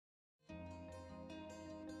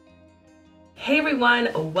Hey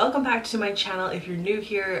everyone, welcome back to my channel. If you're new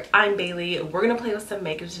here, I'm Bailey. We're gonna play with some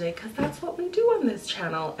makeup today because that's what we do on this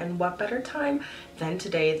channel, and what better time than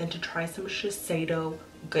today than to try some Shiseido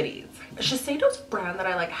goodies. Shiseido's a brand that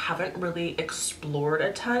I haven't really explored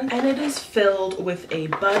a ton, and it is filled with a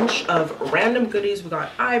bunch of random goodies. We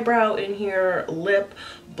got eyebrow in here, lip,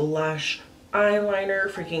 blush,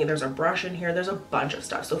 eyeliner, freaking there's a brush in here, there's a bunch of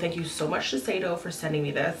stuff. So thank you so much Shiseido for sending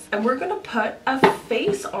me this. And we're gonna put a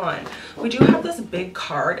face on. We do have this big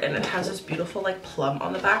card and it has this beautiful plum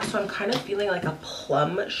on the back, so I'm kind of feeling like a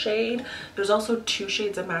plum shade. There's also two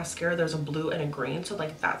shades of mascara, there's a blue and a green, so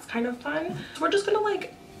that's kind of fun. So we're just gonna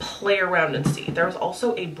play around and see. There's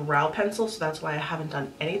also a brow pencil, so that's why I haven't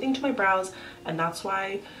done anything to my brows, and that's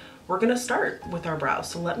why we're gonna start with our brows.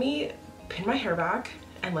 So let me pin my hair back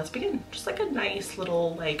and let's begin. Just a nice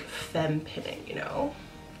little femme pinning, you know?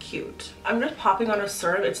 Cute. I'm just popping on a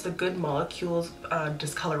serum. It's the Good Molecules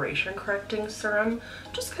discoloration correcting serum,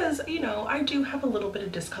 just because, you know, I do have a little bit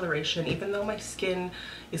of discoloration, even though my skin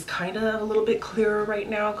is kind of a little bit clearer right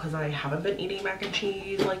now because I haven't been eating mac and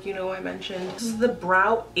cheese I mentioned. This is the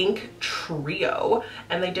Brow InkTrio,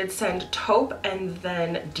 and they did send taupe and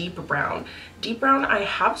then deep brown. Deep brown, I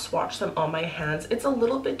have swatched them on my hands. It's a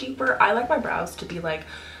little bit deeper. I like my brows to be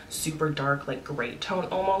super dark, gray tone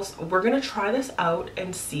almost. We're gonna try this out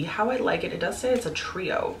and see how I like it. It does say it's a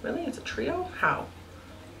trio. Really? It's a trio? How?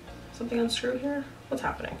 Something unscrewed here? What's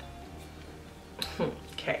happening?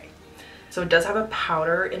 Okay. So it does have a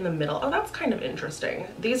powder in the middle. Oh, that's kind of interesting.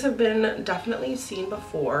 These have been definitely seen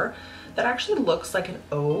before. That actually looks like an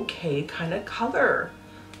okay kind of color.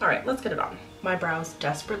 All right, let's get it on. My brows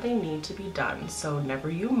desperately need to be done, so never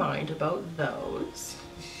you mind about those.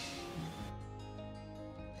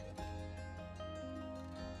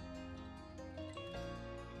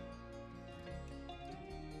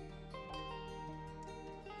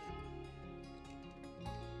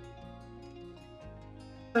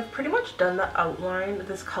 I've pretty much done the outline.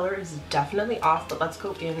 This color is definitely off, but let's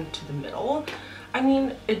go into the middle. I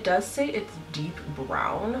mean, it does say it's deep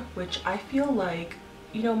brown, which I feel like,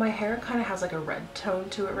 you know, my hair kind of has a red tone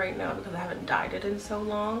to it right now because I haven't dyed it in so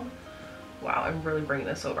long. Wow, I'm really bringing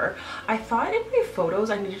this over. I thought in my photos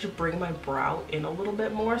I needed to bring my brow in a little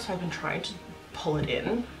bit more, so I've been trying to pull it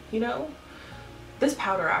in, you know? This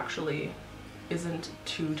powder actually isn't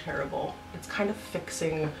too terrible. It's kind of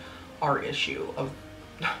fixing our issue of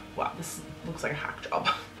wow, this looks like a hack job.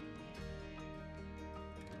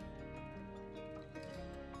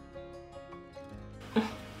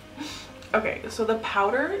 Okay, so the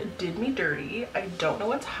powder did me dirty. I don't know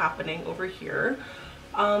what's happening over here.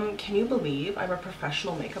 Can you believe I'm a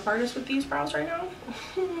professional makeup artist with these brows right now?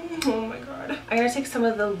 Oh my god. I'm gonna take some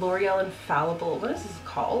of the Loreal Infallible, what is this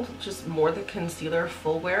called? Just More the Concealer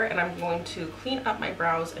Full Wear, and I'm going to clean up my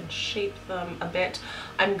brows and shape them a bit.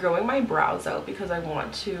 I'm growing my brows out because I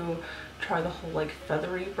want to try the whole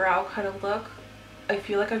feathery brow kind of look. I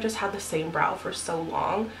feel like I've just had the same brow for so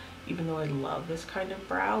long, even though I love this kind of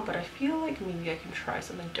brow, but I feel like maybe I can try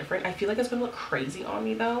something different. I feel like it's gonna look crazy on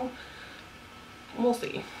me though. We'll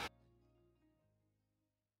see.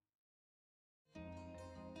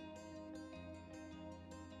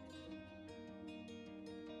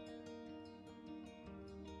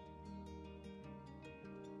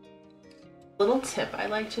 Little tip I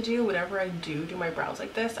like to do whenever I do my brows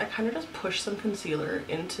like this, I kind of just push some concealer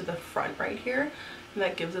into the front right here, and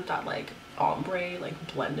that gives it that ombre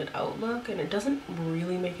blended out look, and it doesn't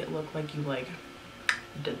really make it look like you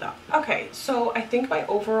did that. Okay, so I think my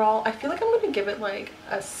overall, I feel like I'm gonna give it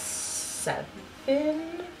a 7,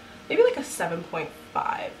 maybe a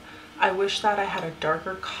 7.5. I wish that I had a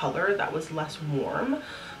darker color that was less warm,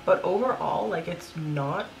 but overall it's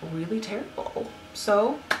not really terrible.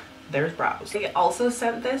 So there's brows. They also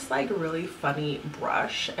sent this really funny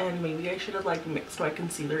brush, and maybe I should have mixed my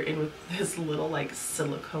concealer in with this little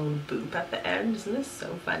silicone boop at the end. Isn't this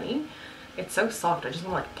so funny? It's so soft, I just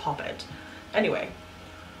want to pop it. Anyway,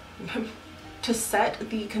 to set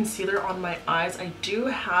the concealer on my eyes, I do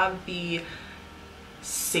have the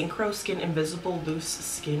Synchro Skin Invisible Loose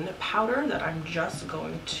Skin Powder that I'm just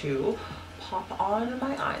going to pop on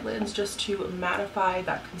my eyelids just to mattify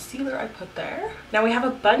that concealer I put there. Now we have a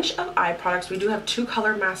bunch of eye products. We do have 2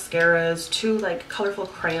 color mascaras, 2 colorful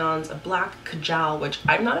crayons, a black Kajal, which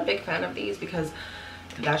I'm not a big fan of these because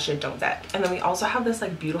that shit don't set. And then we also have this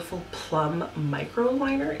beautiful Plum micro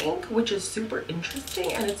liner ink, which is super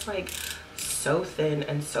interesting, and it's so thin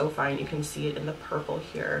and so fine. You can see it in the purple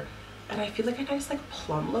here, and I feel like a nice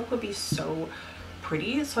plum look would be so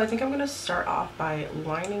pretty. So I think I'm gonna start off by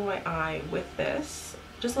lining my eye with this,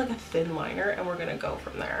 just a thin liner, and we're gonna go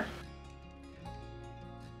from there.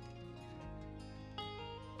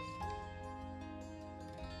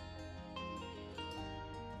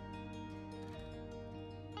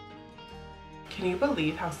 Can you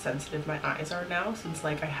believe how sensitive my eyes are now since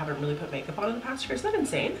like I haven't really put makeup on in the past year? Isn't that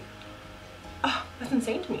insane? Oh, that's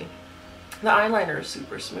insane to me. The eyeliner is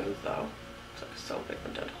super smooth though. It's like so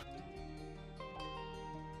pigmented.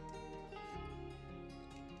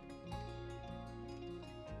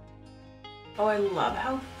 Oh, I love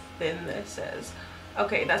how thin this is.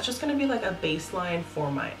 Okay, that's just gonna be like a baseline for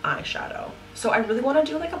my eyeshadow. So I really want to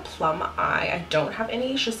do like a plum eye. I don't have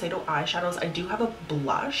any Shiseido eyeshadows. I do have a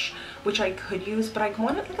blush, which I could use, but I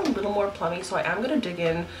want it like a little more plummy. So I am gonna dig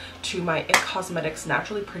in to my IT Cosmetics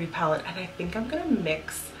Naturally Pretty palette, and I think I'm gonna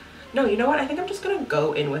mix. No, you know what? I think I'm just gonna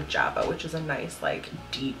go in with Jabba, which is a nice like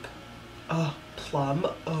deep, plum.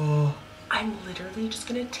 I'm literally just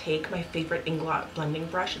gonna take my favorite Inglot blending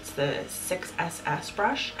brush. It's the 6SS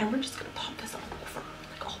brush, and we're just gonna pop this all over,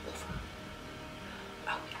 like all over.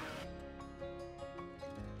 Oh yeah.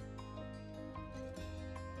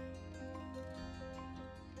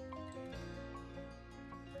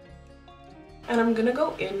 And I'm gonna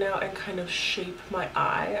go in now and kind of shape my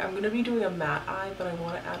eye. I'm gonna be doing a matte eye, but I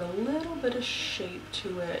want to add a little bit of shape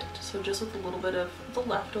to it. So just with a little bit of the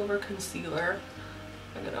leftover concealer,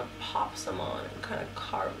 I'm gonna pop some on and kind of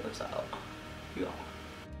carve this out.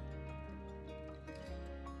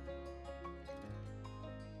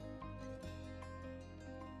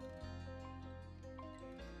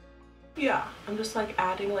 Yeah, I'm just like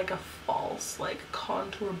adding like a false like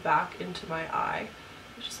contour back into my eye.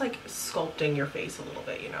 Just like sculpting your face a little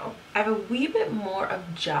bit, you know. I have a wee bit more of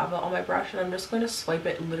Jabba on my brush, and I'm just going to swipe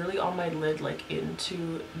it literally on my lid like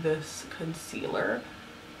into this concealer,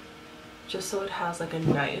 just so it has like a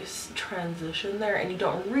nice transition there, and you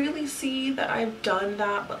don't really see that I've done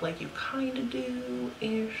that, but like you kind of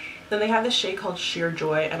do-ish. Then they have this shade called Sheer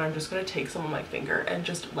Joy, and I'm just going to take some on my finger and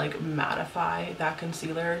just like mattify that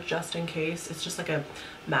concealer just in case. It's just like a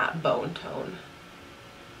matte bone tone.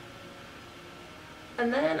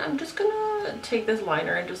 And then I'm just gonna take this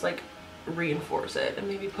liner and just like reinforce it and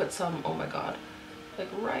maybe put some, oh my god, like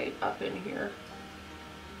right up in here.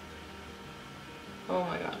 Oh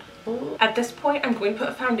my god. Ooh. At this point, I'm going to put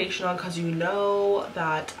a foundation on because you know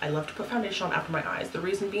that I love to put foundation on after my eyes. The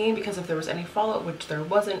reason being because if there was any fallout, which there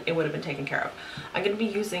wasn't, it would have been taken care of. I'm going to be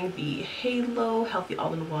using the Halo Healthy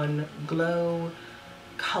All-in-One Glow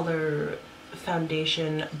Color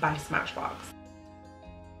Foundation by Smashbox.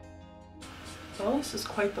 Oh, this is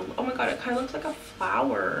quite the, oh my god, it kind of looks like a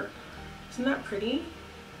flower. Isn't that pretty?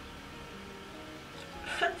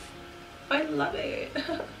 I love it.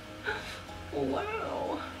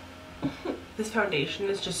 Wow. This foundation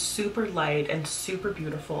is just super light and super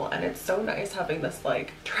beautiful, and it's so nice having this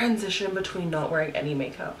like transition between not wearing any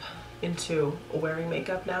makeup into wearing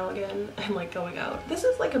makeup now again and like going out. This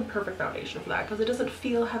is like a perfect foundation for that because it doesn't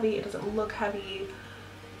feel heavy, it doesn't look heavy.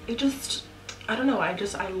 It just, I don't know, I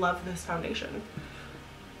love this foundation.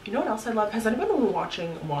 You know what else I love? Has anyone been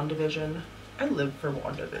watching WandaVision? I live for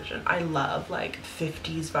WandaVision. I love like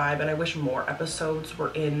 50s vibe, and I wish more episodes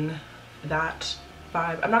were in that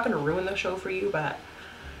vibe. I'm not gonna ruin the show for you, but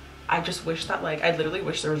I just wish that like, I literally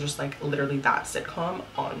wish there was just like literally that sitcom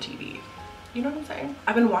on TV. You know what I'm saying?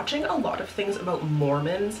 I've been watching a lot of things about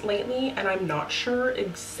Mormons lately, and I'm not sure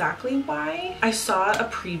exactly why. I saw a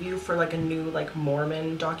preview for like a new like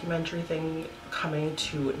Mormon documentary thing coming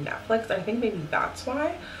to Netflix, and I think maybe that's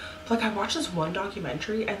why. But, like, I watched this one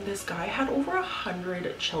documentary, and this guy had over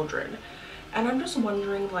 100 children, and I'm just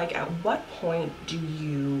wondering, like, at what point do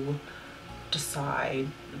you decide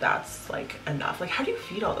that's like enough? Like, how do you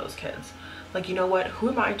feed all those kids? Like, you know what, who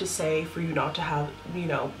am I to say for you not to have, you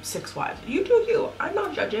know, 6 wives? You do you. I'm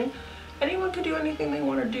not judging. Anyone can do anything they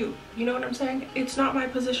want to do. You know what I'm saying? It's not my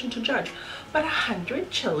position to judge. But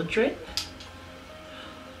 100 children?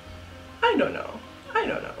 I don't know. I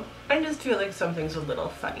don't know. I just feel like something's a little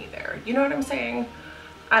funny there. You know what I'm saying?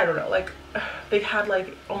 I don't know. Like, they had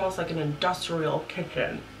like almost like an industrial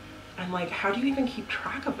kitchen. And like, how do you even keep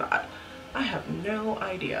track of that? I have no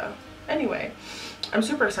idea. Anyway, I'm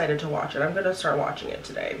super excited to watch it. I'm gonna start watching it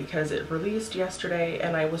today because it released yesterday,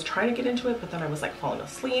 and I was trying to get into it, but then I was like falling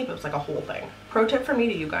asleep. It was like a whole thing. Pro tip for me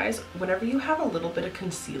to you guys, whenever you have a little bit of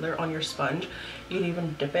concealer on your sponge, you can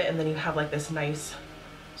even dip it, and then you have like this nice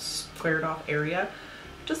squared off area.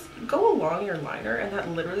 Just go along your liner, and that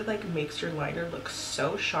literally like makes your liner look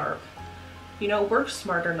so sharp. You know, work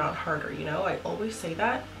smarter, not harder. You know, I always say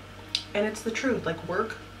that, and it's the truth. Like,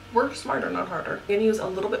 work smarter, not harder. I'm gonna use a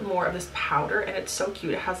little bit more of this powder, and it's so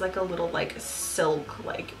cute. It has like a little like silk,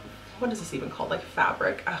 like, what is this even called? Like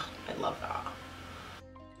fabric. Oh, I love that.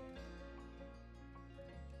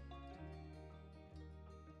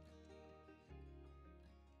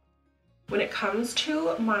 When it comes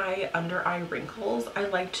to my under eye wrinkles, I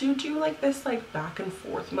like to do like this like back and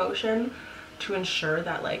forth motion to ensure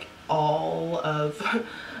that like all of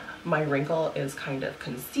my wrinkle is kind of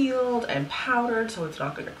concealed and powdered so it's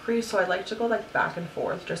not going to crease. So I like to go like back and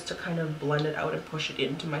forth just to kind of blend it out and push it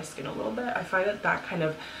into my skin a little bit. I find that that kind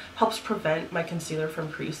of helps prevent my concealer from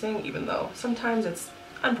creasing, even though sometimes it's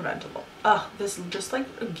unpreventable. This just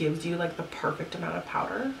like gives you like the perfect amount of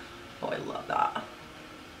powder. Oh, I love that.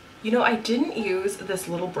 You know, I didn't use this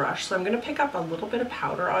little brush, so I'm going to pick up a little bit of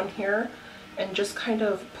powder on here and just kind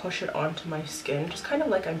of push it onto my skin, just kind of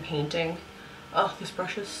like I'm painting. Oh, this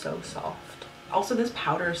brush is so soft. Also, this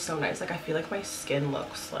powder is so nice. Like, I feel like my skin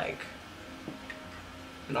looks like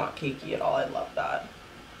not cakey at all. I love that.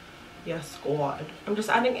 Yes, squad. I'm just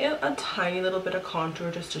adding in a tiny little bit of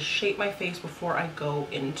contour just to shape my face before I go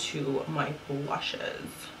into my blushes.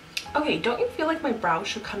 Okay, don't you feel like my brows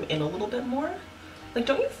should come in a little bit more? Like,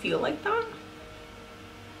 don't you feel like that?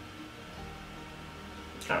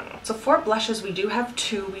 I don't know. So for blushes, we do have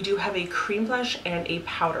two. We do have a cream blush and a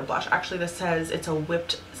powder blush. Actually, this says it's a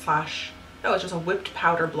whipped slash, no, it's just a whipped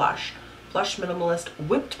powder blush. Blush Minimalist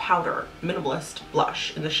Whipped Powder Minimalist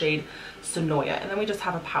Blush in the shade Sonoya. And then we just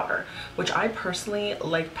have a powder, which I personally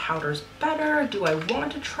like powders better. Do I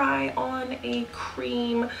want to try on a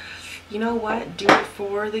cream? You know what? Do it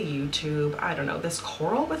for the YouTube. I don't know. This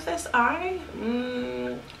coral with this eye?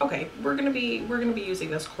 Okay, we're gonna be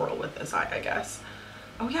using this coral with this eye, I guess.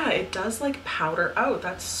 Oh yeah, it does like powder out.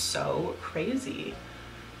 That's so crazy.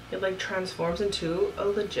 It like transforms into a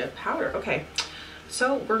legit powder. Okay,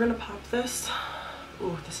 so we're gonna pop this.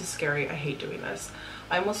 Ooh, this is scary. I hate doing this.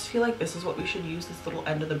 I almost feel like this is what we should use this little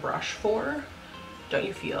end of the brush for. Don't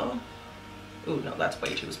you feel? Ooh, no, that's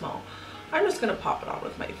way too small. I'm just gonna pop it on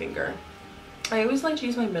with my finger. I always like to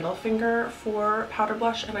use my middle finger for powder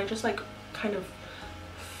blush, and I just like kind of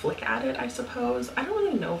flick at it, I suppose. I don't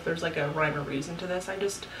really know if there's like a rhyme or reason to this.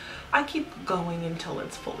 I keep going until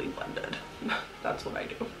it's fully blended. That's what I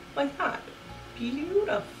do. Like that.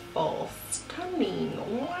 Beautiful. Stunning.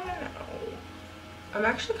 Wow. I'm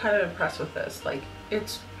actually kind of impressed with this. Like,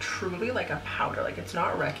 it's truly like a powder. Like, it's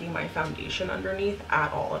not wrecking my foundation underneath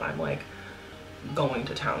at all, and I'm like going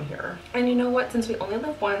to town here. And you know what, since we only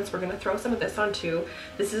live once, we're gonna throw some of this on too.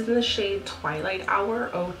 This is in the shade Twilight Hour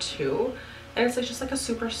 02, and it's like just like a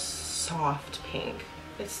super soft pink.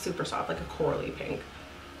 It's super soft, like a corally pink.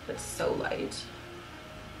 It's so light.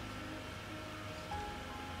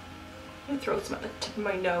 I'm gonna throw some at the tip of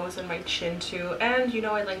my nose and my chin too. And you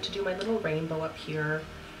know, I like to do my little rainbow up here.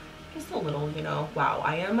 Just a little, you know. Wow,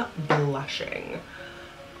 I am blushing.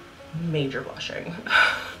 Major blushing.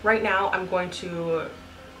 Right now I'm going to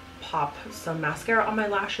pop some mascara on my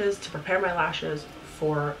lashes to prepare my lashes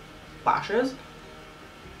for lashes.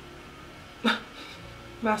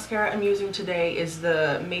 Mascara I'm using today is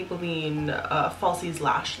the Maybelline Falsies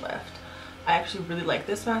Lash Lift. I actually really like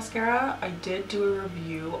this mascara. I did do a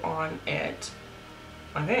review on it.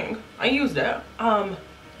 I think I used it.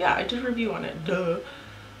 Yeah, I did a review on it. Duh.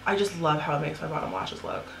 I just love how it makes my bottom lashes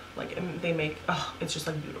look. Like, they make, oh, it's just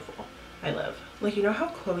like beautiful. I live. Like, you know how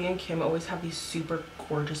Chloe and Kim always have these super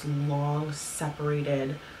gorgeous, long,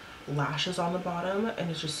 separated lashes on the bottom,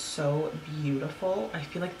 and it's just so beautiful? I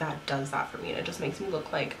feel like that does that for me, and it just makes me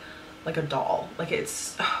look like a doll. Like,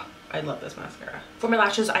 it's, oh, I love this mascara. For my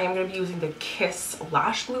lashes, I am going to be using the Kiss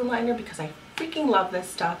Lash Glue Liner because I freaking love this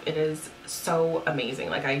stuff. It is so amazing.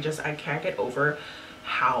 Like, I can't get over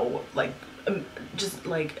how, like, just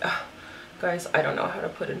like, guys, I don't know how to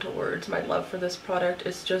put into words my love for this product.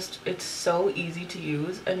 It's just, it's so easy to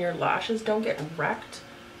use, and your lashes don't get wrecked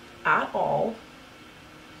at all.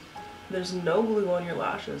 There's no glue on your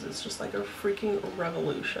lashes. It's just like a freaking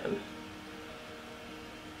revolution.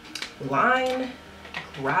 Line,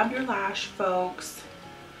 grab your lash, folks.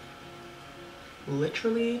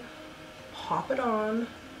 Literally pop it on.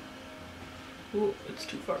 Ooh, it's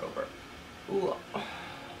too far over. Ooh.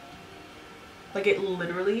 Like, it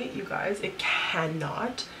literally, you guys, it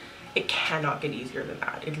cannot get easier than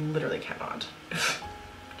that. It literally cannot.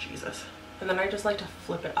 Jesus. And then I just like to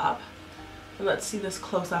flip it up. And let's see this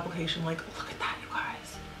close application. Like, look at that, you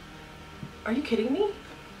guys. Are you kidding me?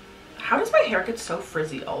 How does my hair get so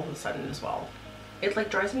frizzy all of a sudden as well? It like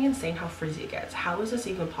drives me insane how frizzy it gets. How is this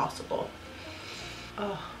even possible?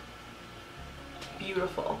 Oh,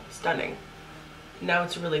 beautiful, stunning. Now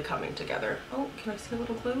it's really coming together. Oh, can I see a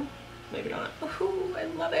little glue? Maybe not. Ooh, I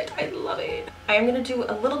love it. I love it. I am going to do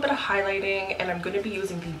a little bit of highlighting, and I'm going to be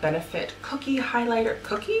using the Benefit Cookie Highlighter.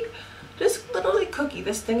 Cookie? Just literally cookie.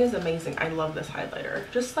 This thing is amazing. I love this highlighter.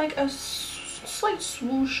 Just like a slight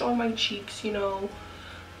swoosh on my cheeks, you know.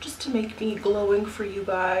 just to make me glowing for you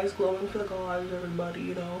guys, glowing for the gods, everybody,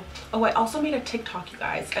 you know. Oh, I also made a TikTok, you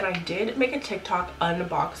guys, and I did make a TikTok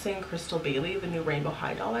unboxing Crystal Bailey, the new rainbow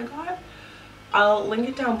high doll I got. I'll link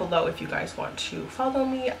it down below if you guys want to follow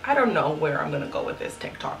me. I don't know where I'm gonna go with this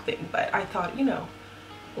TikTok thing, but I thought, you know,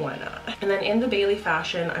 why not? And then in the Bailey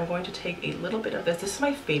fashion, I'm going to take a little bit of this. This is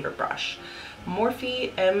my favorite brush,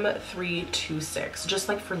 Morphe M326, just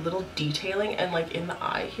like for little detailing and like in the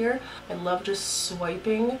eye here. I love just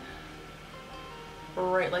swiping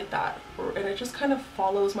right like that, and it just kind of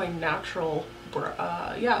follows my natural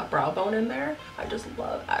brow bone in there. I just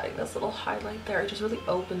love adding this little highlight there. It just really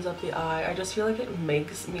opens up the eye. I just feel like it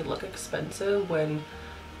makes me look expensive when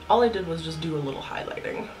all I did was just do a little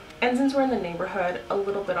highlighting. And since we're in the neighborhood, a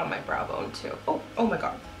little bit on my brow bone too. Oh my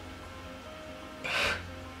god.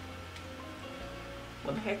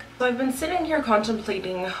 What the heck? So I've been sitting here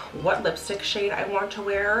contemplating what lipstick shade I want to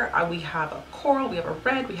wear. We have a coral, we have a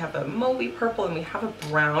red, we have a mauve purple, and we have a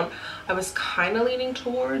brown. I was kind of leaning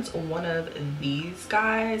towards one of these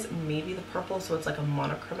guys, maybe the purple, so it's like a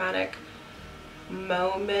monochromatic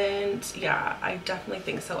moment. Yeah, I definitely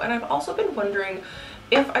think so. And I've also been wondering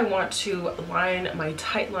if I want to line my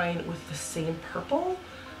tight line with the same purple.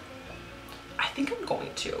 I think I'm going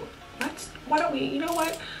to. Why don't we, you know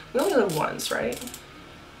what? We only live once, right?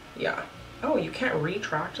 Yeah. Oh, you can't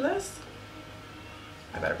retract this?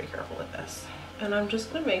 I better be careful with this. And I'm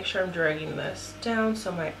just gonna make sure I'm dragging this down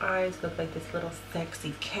so my eyes look like this little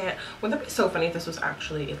sexy cat. Wouldn't that be so funny if this was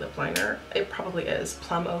actually a lip liner? It probably is.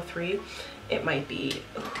 Plum 03. It might be.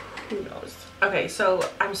 Who knows? Okay, so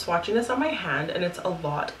I'm swatching this on my hand and it's a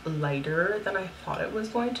lot lighter than I thought it was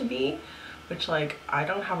going to be, which like I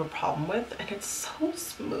don't have a problem with, and it's so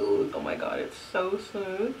smooth. Oh my god, it's so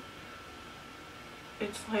smooth.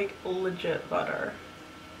 It's like legit butter.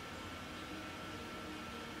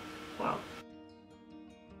 Wow.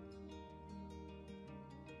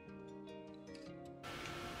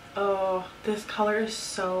 Oh, this color is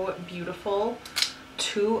so beautiful.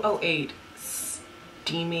 208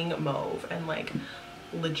 steaming mauve, and like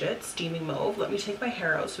legit steaming mauve. Let me take my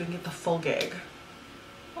hair out so we can get the full gig.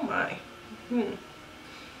 Oh my.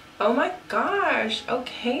 Oh my gosh.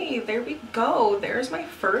 Okay, there we go. There's my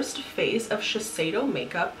first face of Shiseido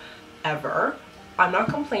makeup ever. I'm not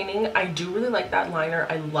complaining. I do really like that liner.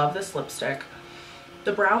 I love this lipstick.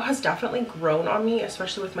 The brow has definitely grown on me,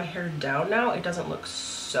 especially with my hair down now. It doesn't look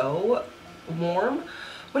so warm.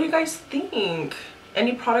 What do you guys think?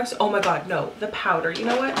 Any products? Oh my god, no, the powder. You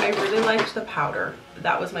know what? I really liked the powder.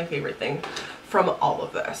 That was my favorite thing from all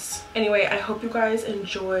of this. Anyway, I hope you guys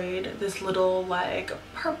enjoyed this little like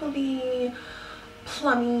purpley,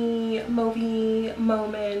 plummy, mauvey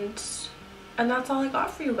moment. And that's all I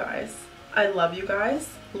got for you guys. I love you guys.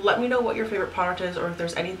 Let me know what your favorite product is, or if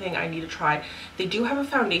there's anything I need to try. They do have a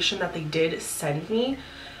foundation that they did send me.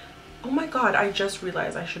 Oh my god, I just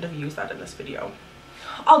realized I should have used that in this video.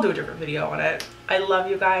 I'll do a different video on it. I love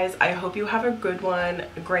you guys. I hope you have a good one,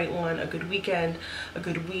 a great one, a good weekend, a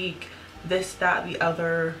good week, this, that, the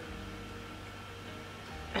other.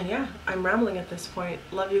 And yeah, I'm rambling at this point.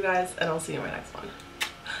 Love you guys, and I'll see you in my next one.